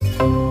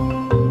Suit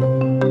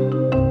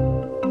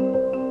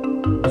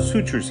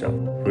Yourself,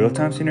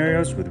 real-time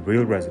scenarios with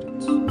real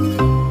residents.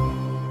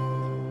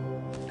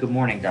 Good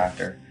morning,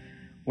 doctor.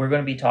 We're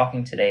going to be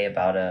talking today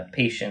about a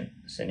patient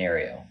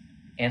scenario.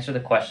 Answer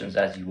the questions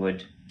as you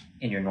would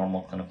in your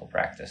normal clinical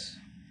practice.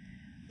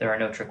 There are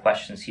no trick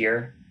questions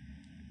here.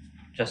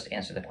 Just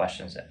answer the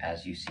questions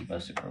as you see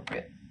most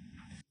appropriate.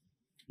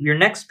 Your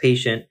next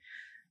patient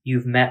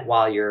you've met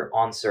while you're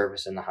on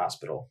service in the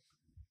hospital.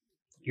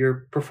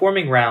 You're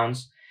performing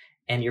rounds,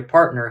 and your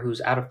partner, who's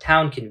out of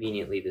town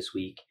conveniently this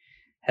week,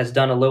 has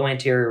done a low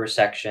anterior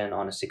resection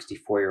on a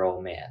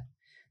 64-year-old man.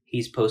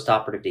 He's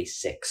post-operative day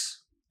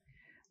 6.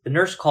 The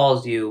nurse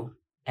calls you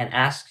and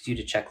asks you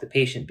to check the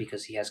patient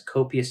because he has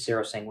copious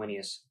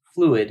serosanguineous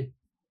fluid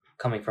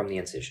coming from the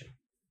incision.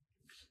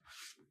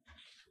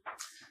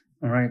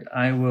 All right,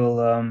 I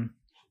will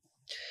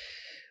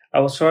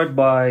start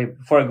by,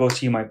 before I go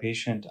see my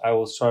patient, I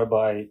will start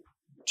by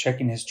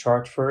checking his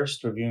chart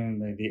first,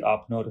 reviewing the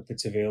op note if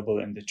it's available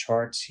in the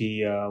chart,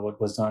 see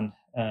what was done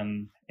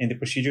in the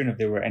procedure, and if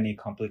there were any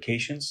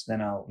complications.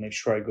 Then I'll make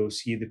sure I go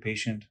see the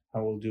patient. I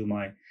will do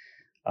my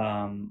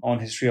own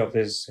history of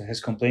his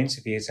complaints,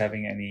 if he is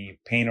having any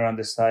pain around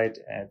the site,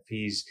 if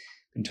he's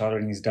been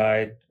tolerating his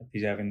diet, if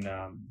he's having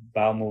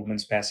bowel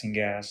movements, passing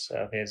gas,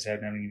 if he's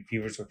having any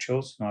fevers or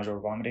chills, nausea or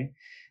vomiting.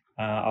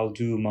 I'll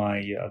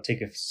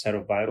take a set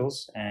of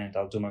vitals, and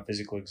I'll do my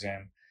physical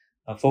exam,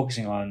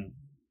 focusing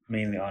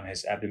mainly on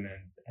his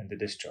abdomen and the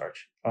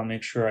discharge. I'll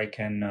make sure I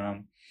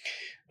can,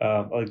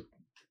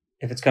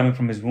 if it's coming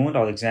from his wound,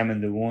 I'll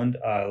examine the wound.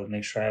 I'll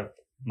make sure I have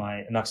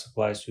enough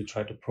supplies to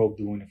try to probe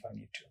the wound if I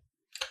need to.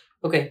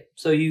 Okay,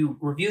 so you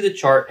review the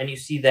chart and you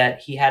see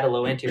that he had a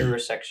low anterior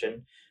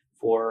resection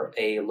for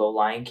a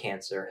low-lying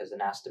cancer. His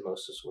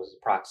anastomosis was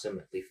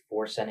approximately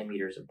 4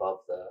 centimeters above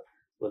the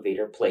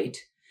levator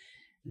plate.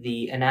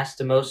 The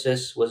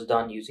anastomosis was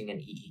done using an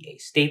EEA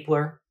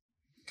stapler.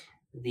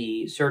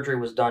 The surgery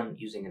was done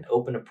using an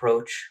open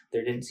approach.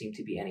 There didn't seem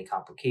to be any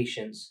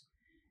complications.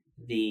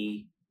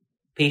 The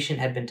patient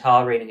had been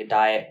tolerating a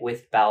diet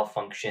with bowel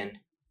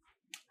function.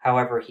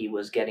 However, he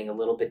was getting a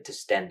little bit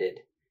distended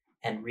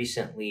and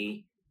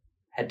recently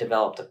had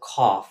developed a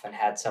cough and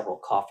had several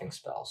coughing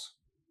spells.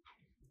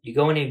 You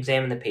go in and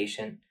examine the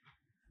patient.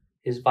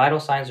 His vital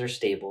signs are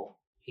stable.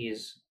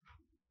 His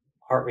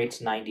heart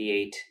rate's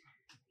 98.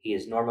 He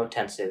is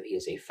normotensive. He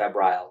is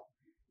afebrile.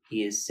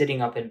 He is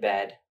sitting up in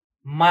bed,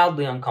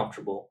 mildly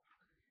uncomfortable,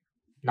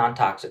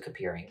 non-toxic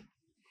appearing.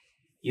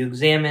 You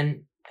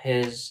examine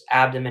his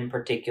abdomen in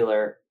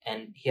particular,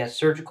 and he has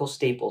surgical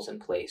staples in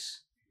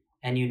place.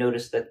 And you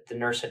notice that the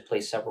nurse had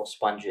placed several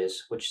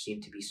sponges, which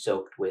seemed to be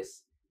soaked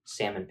with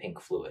salmon pink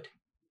fluid.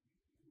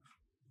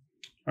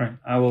 All right,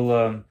 I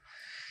will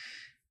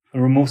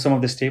remove some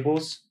of the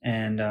staples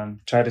and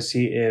try to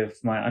see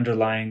if my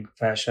underlying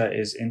fascia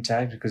is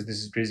intact, because this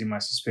is raising my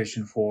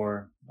suspicion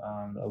for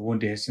a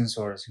wound dehiscence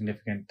or a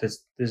significant.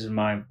 This is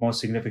my most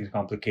significant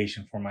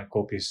complication for my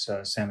copious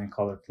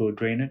salmon-colored fluid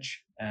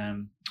drainage.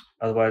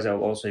 Otherwise, I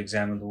will also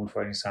examine the wound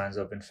for any signs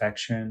of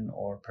infection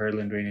or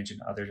purulent drainage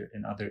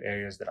in other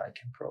areas that I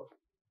can probe.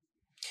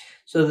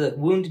 So the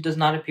wound does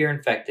not appear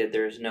infected.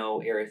 There is no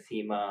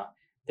erythema.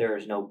 There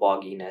is no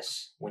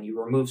bogginess. When you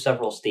remove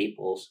several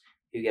staples,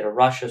 you get a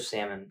rush of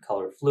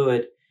salmon-colored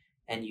fluid,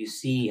 and you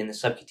see in the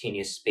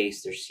subcutaneous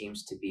space there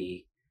seems to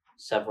be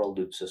several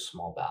loops of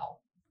small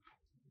bowel.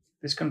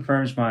 This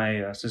confirms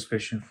my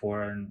suspicion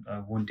for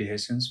a wound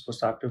dehiscence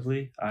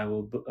postoperatively.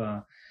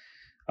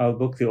 I'll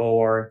book the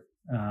OR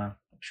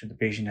should the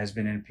patient has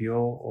been in PO,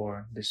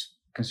 or this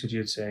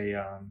constitutes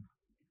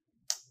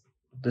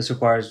this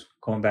requires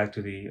going back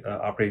to the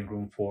operating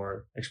room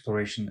for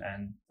exploration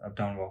and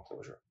abdominal wall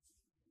closure.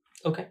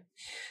 Okay,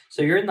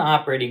 so you're in the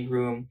operating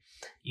room.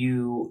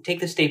 You take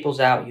the staples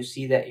out. You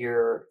see that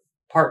your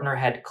partner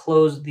had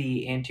closed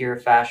the anterior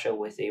fascia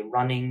with a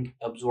running,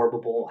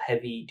 absorbable,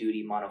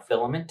 heavy-duty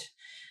monofilament.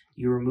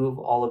 You remove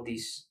all of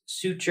these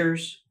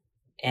sutures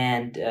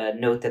and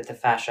note that the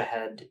fascia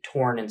had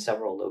torn in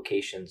several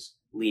locations,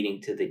 leading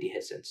to the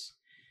dehiscence.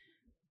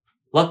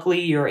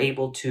 Luckily, you're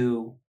able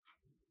to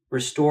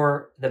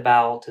restore the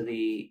bowel to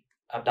the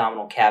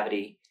abdominal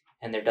cavity,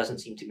 and there doesn't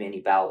seem to be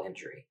any bowel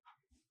injury.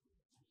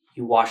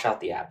 You wash out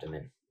the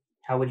abdomen.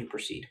 How would you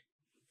proceed?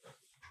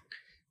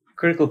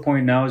 Critical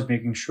point now is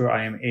making sure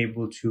I am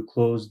able to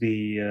close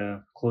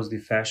the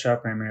fascia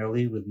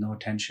primarily with no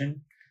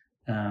tension.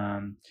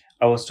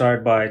 I will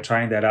start by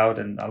trying that out,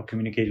 and I'll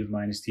communicate with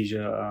my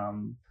anesthesia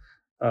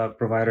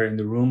provider in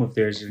the room if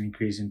there's an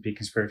increase in peak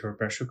inspiratory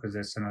pressure, because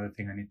that's another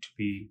thing I need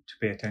to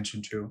pay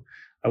attention to.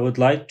 I would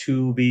like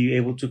to be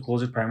able to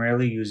close it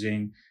primarily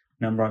using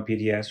number on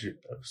PDS,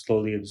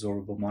 slowly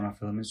absorbable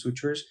monofilament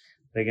sutures.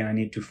 But again, I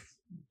need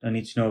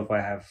to know if I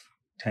have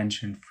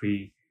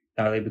tension-free,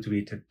 able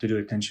to do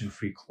a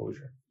tension-free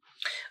closure.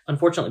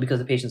 Unfortunately, because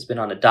the patient's been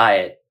on a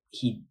diet,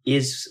 he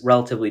is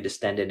relatively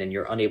distended and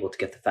you're unable to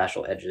get the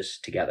fascial edges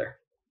together.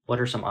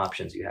 What are some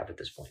options you have at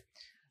this point?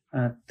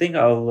 I think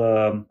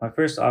my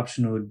first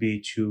option would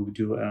be to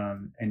do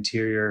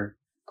anterior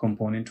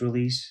component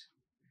release.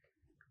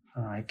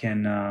 I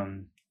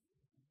can.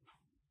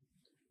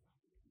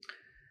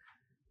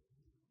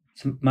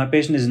 So my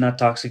patient is not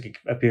toxic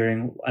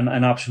appearing.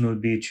 An option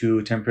would be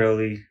to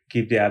temporarily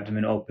keep the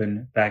abdomen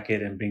open, back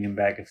it, and bring him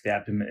back if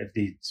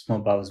the small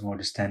bowel is more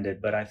distended.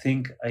 But I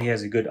think he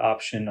has a good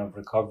option of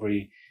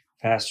recovery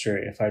faster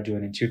if I do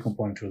an anterior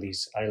component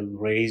release. I'll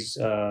raise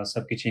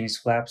subcutaneous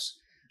flaps.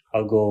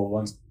 I'll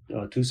go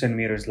 2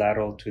 centimeters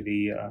lateral to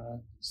the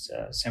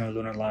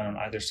semilunar line on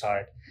either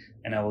side,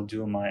 and I will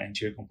do my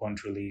anterior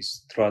component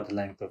release throughout the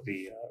length of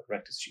the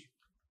rectus sheath.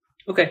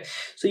 Okay,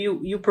 so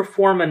you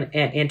perform an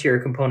anterior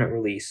component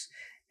release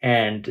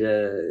and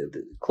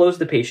close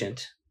the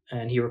patient,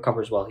 and he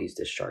recovers while he's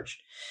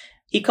discharged.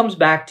 He comes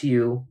back to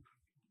you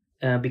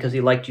because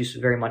he liked you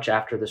very much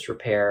after this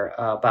repair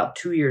about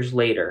 2 years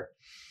later,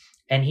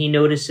 and he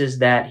notices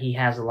that he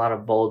has a lot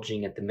of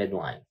bulging at the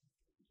midline.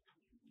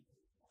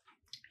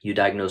 You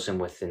diagnose him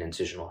with an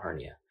incisional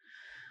hernia.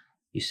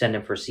 You send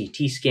him for a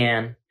CT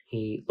scan.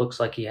 He looks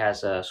like he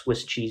has a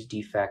Swiss cheese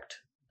defect,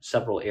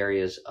 several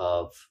areas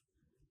of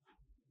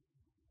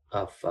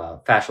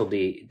fascial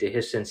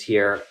dehiscence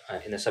here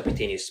in the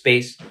subcutaneous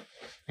space,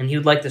 and he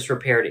would like this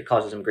repaired. It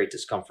causes him great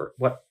discomfort.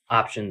 What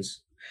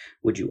options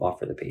would you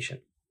offer the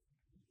patient?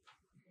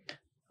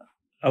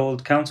 I will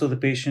counsel the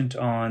patient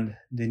on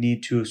the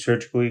need to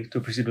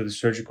proceed with a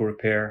surgical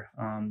repair.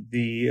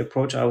 The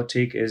approach I would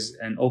take is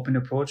an open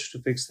approach to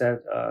fix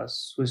that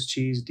Swiss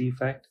cheese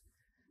defect.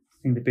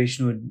 I think the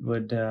patient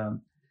would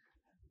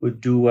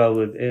do well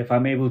with, if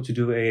I'm able to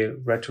do a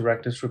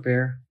retrorectus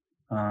repair.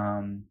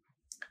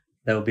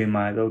 That would be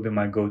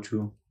my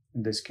go-to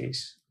in this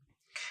case.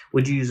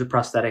 Would you use a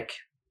prosthetic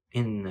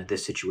in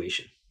this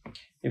situation?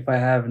 If I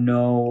have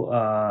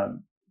no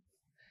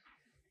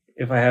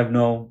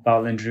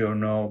bowel injury or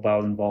no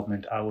bowel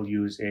involvement, I will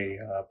use a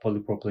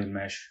polypropylene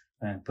mesh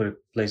and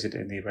place it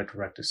in the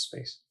retrorectus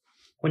space.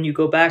 When you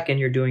go back and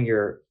you're doing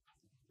your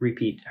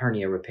repeat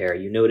hernia repair,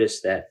 you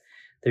notice that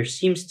there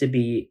seems to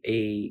be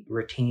a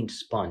retained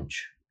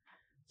sponge.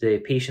 The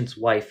patient's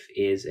wife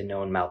is a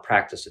known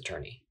malpractice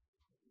attorney.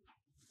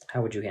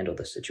 How would you handle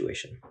this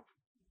situation?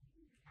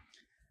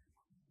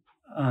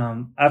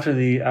 After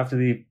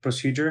the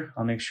procedure,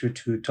 I'll make sure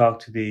to talk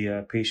to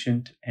the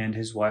patient and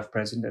his wife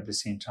present at the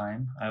same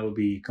time. I will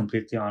be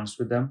completely honest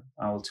with them.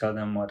 I will tell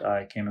them what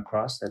I came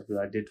across, that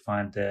I did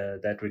find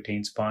that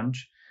retained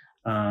sponge.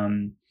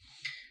 I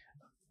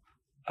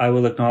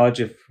will acknowledge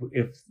if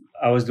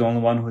I was the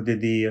only one who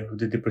did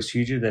the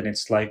procedure, then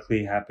it's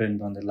likely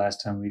happened on the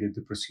last time we did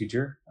the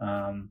procedure.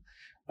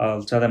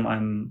 I'll tell them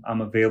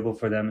I'm available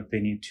for them if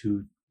they need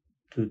to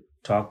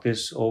talk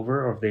this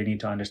over or if they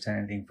need to understand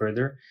anything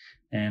further.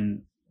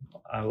 And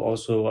I will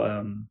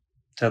also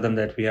tell them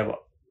that we have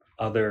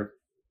other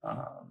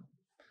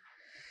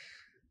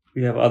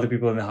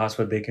people in the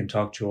hospital they can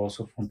talk to,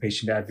 also from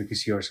patient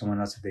advocacy or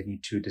someone else that they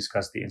need to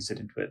discuss the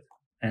incident with.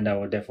 And I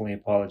will definitely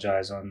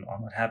apologize on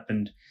what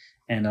happened,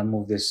 and I'll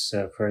move this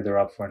further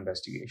up for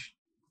investigation.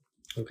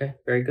 Okay,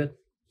 very good.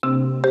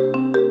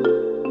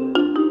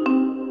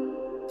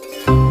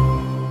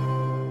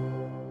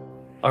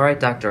 All right,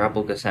 Dr.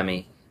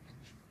 Abulgasemi.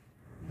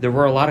 There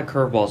were a lot of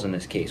curveballs in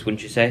this case,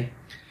 wouldn't you say?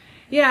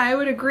 Yeah, I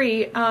would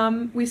agree.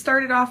 We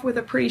started off with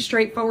a pretty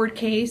straightforward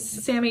case.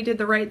 Sammy did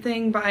the right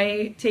thing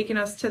by taking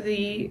us to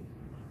the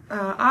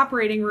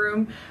operating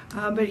room,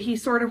 but he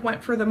sort of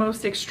went for the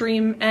most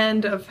extreme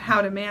end of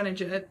how to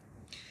manage it.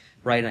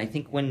 Right, and I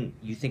think when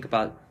you think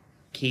about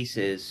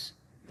cases,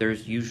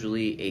 there's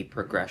usually a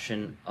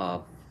progression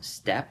of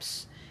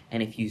steps,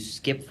 and if you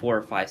skip 4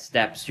 or 5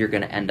 steps, you're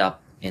going to end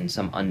up in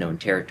some unknown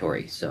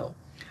territory. So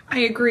I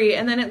agree,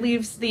 and then it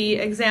leaves the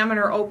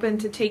examiner open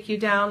to take you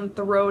down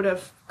the road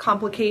of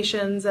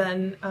complications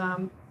and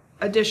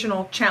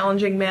additional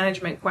challenging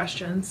management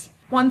questions.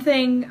 One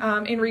thing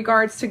in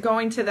regards to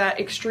going to that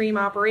extreme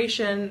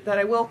operation that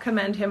I will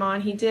commend him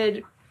on, he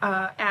did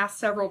ask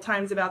several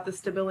times about the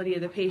stability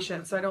of the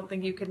patient, so I don't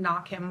think you could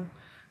knock him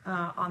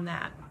on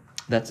that.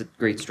 That's a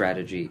great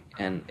strategy,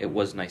 and it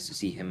was nice to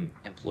see him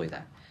employ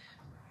that.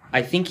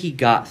 I think he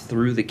got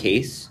through the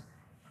case,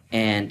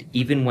 and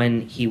even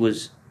when he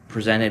was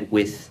presented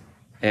with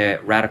a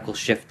radical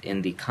shift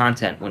in the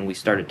content when we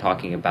started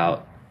talking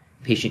about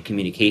patient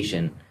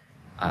communication,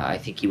 I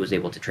think he was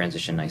able to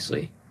transition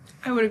nicely.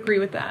 I would agree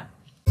with that.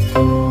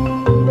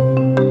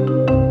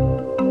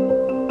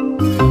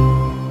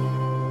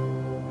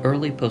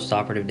 Early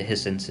postoperative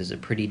dehiscence is a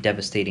pretty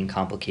devastating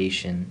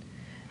complication,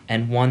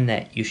 and one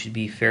that you should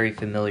be very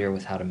familiar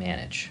with how to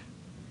manage.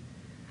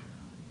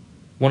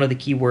 One of the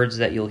key words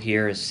that you'll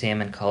hear is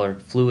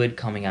salmon-colored fluid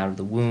coming out of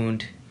the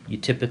wound. You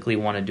typically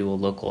want to do a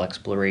local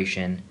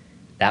exploration.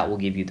 That will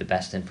give you the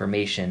best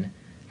information.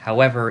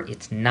 However,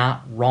 it's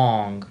not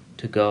wrong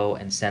to go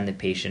and send the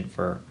patient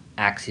for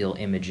axial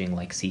imaging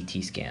like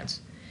CT scans.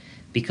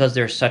 Because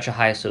there's such a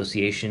high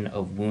association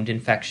of wound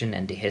infection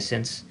and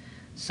dehiscence,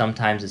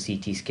 sometimes a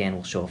CT scan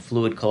will show a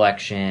fluid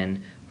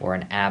collection or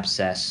an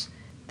abscess.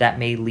 That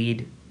may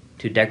lead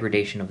to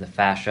degradation of the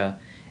fascia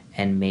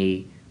and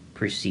may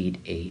precede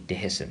a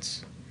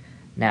dehiscence.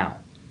 Now,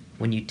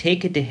 when you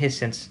take a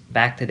dehiscence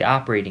back to the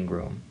operating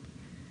room,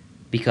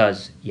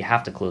 because you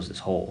have to close this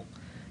hole,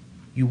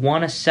 you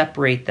want to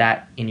separate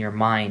that in your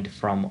mind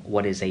from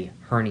what is a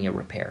hernia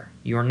repair.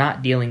 You're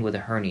not dealing with a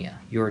hernia.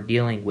 You're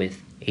dealing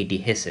with a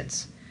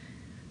dehiscence.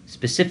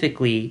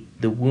 Specifically,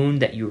 the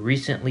wound that you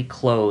recently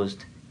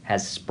closed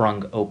has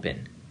sprung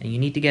open, and you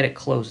need to get it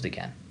closed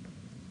again.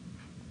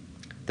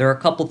 There are a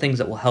couple things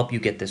that will help you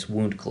get this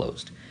wound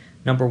closed.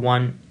 Number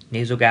one,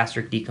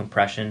 nasogastric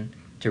decompression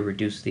to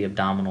reduce the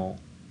abdominal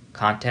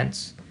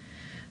contents.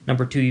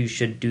 Number two, you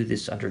should do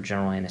this under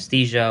general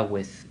anesthesia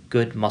with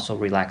good muscle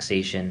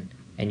relaxation,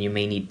 and you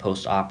may need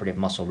post-operative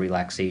muscle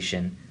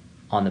relaxation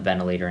on the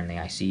ventilator in the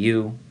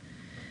ICU.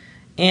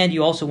 And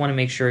you also want to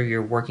make sure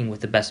you're working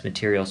with the best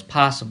materials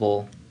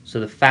possible, so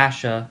the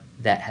fascia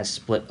that has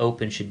split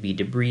open should be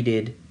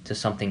debrided to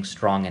something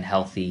strong and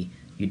healthy.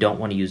 You don't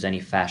want to use any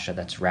fascia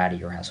that's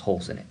ratty or has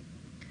holes in it.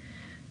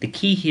 The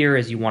key here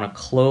is you want to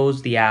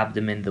close the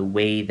abdomen the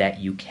way that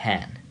you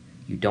can.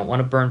 You don't want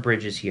to burn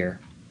bridges here.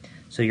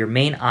 So your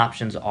main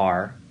options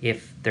are,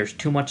 if there's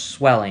too much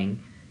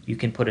swelling, you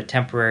can put a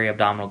temporary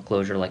abdominal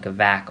closure like a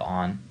vac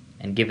on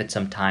and give it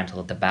some time to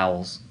let the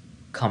bowels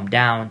come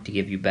down to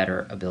give you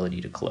better ability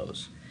to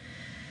close.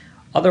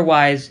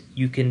 Otherwise,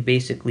 you can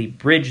basically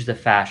bridge the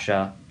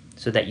fascia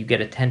so that you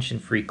get a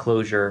tension-free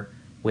closure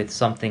with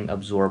something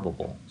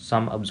absorbable,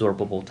 some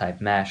absorbable type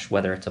mesh,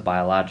 whether it's a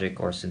biologic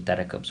or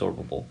synthetic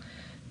absorbable,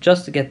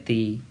 just to get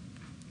the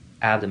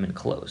abdomen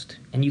closed.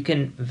 And you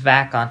can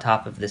vac on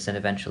top of this and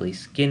eventually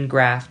skin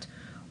graft,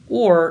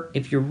 or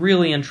if you're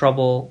really in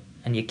trouble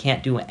and you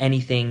can't do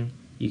anything,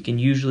 you can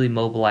usually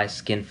mobilize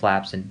skin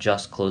flaps and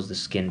just close the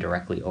skin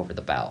directly over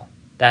the bowel.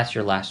 That's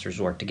your last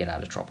resort to get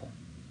out of trouble.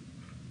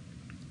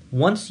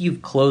 Once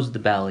you've closed the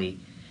belly,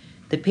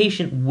 the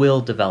patient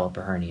will develop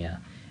a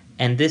hernia.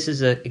 And this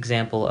is an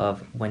example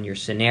of when your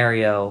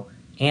scenario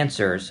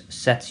answers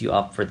sets you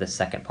up for the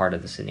second part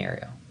of the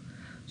scenario.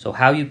 So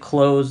how you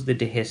close the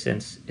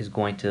dehiscence is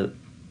going to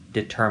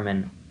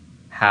determine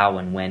how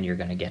and when you're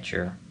going to get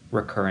your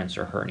recurrence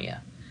or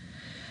hernia.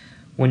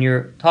 When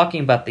you're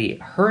talking about the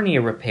hernia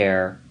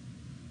repair,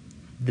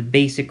 the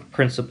basic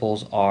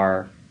principles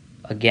are,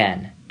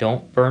 again,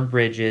 don't burn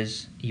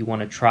bridges. You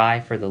want to try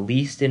for the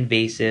least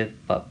invasive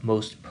but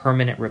most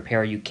permanent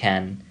repair you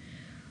can.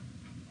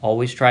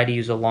 Always try to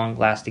use a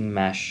long-lasting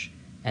mesh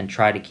and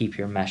try to keep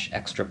your mesh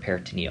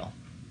extraperitoneal.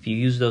 If you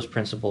use those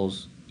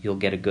principles, you'll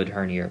get a good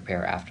hernia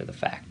repair after the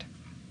fact.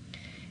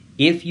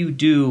 If you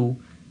do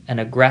an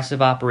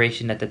aggressive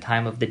operation at the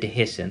time of the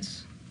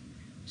dehiscence,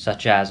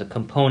 such as a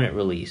component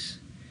release,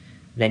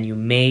 then you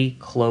may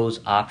close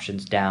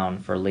options down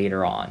for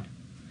later on,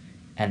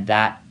 and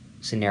that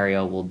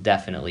scenario will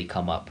definitely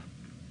come up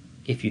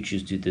if you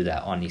choose to do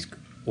that on these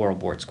oral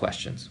boards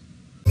questions.